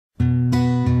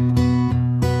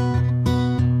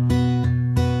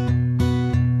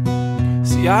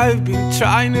See, I've been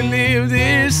trying to live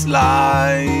this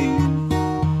life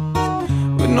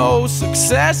with no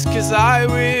success, 'cause I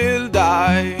will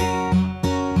die.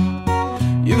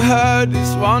 You've heard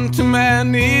this one too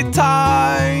many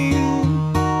times,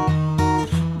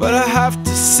 but I have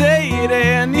to say it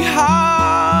anyhow.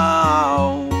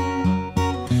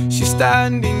 She's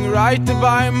standing right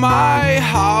by my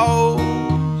house.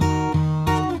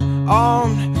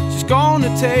 She's gonna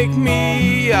take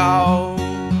me out.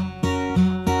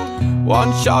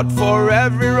 One shot for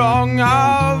every wrong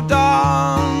I've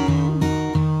done.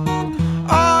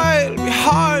 I'll be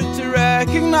hard to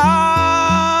recognize.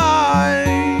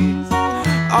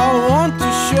 I want to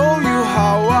show you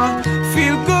how I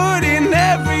feel good in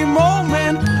every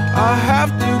moment. I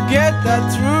have to get that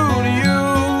through to you.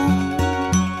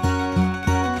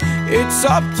 It's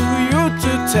up to you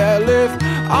to tell if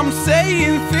I'm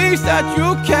saying things that you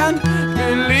can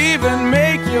believe, and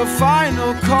make your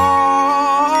final call.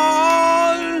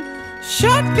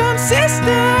 Shotgun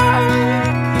sister,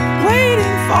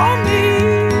 waiting for me.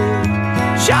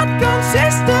 Shotgun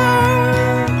sister,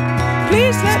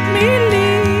 please let me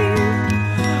leave.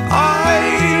 I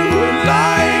would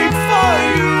like for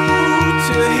you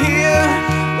to hear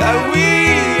that we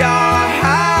are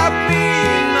happy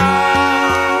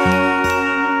now.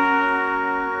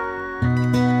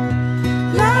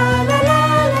 La la la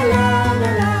la la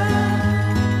la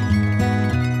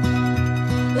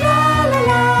la la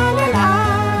la la la la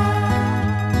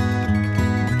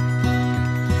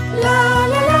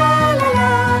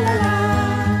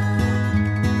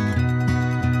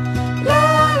la la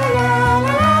la la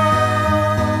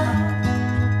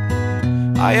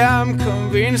I am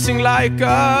convincing like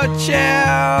a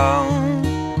chair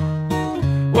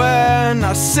when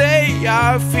I say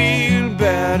I feel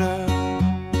better.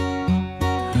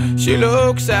 She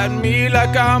looks at me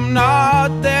like I'm not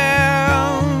there.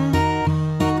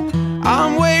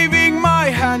 I'm waiting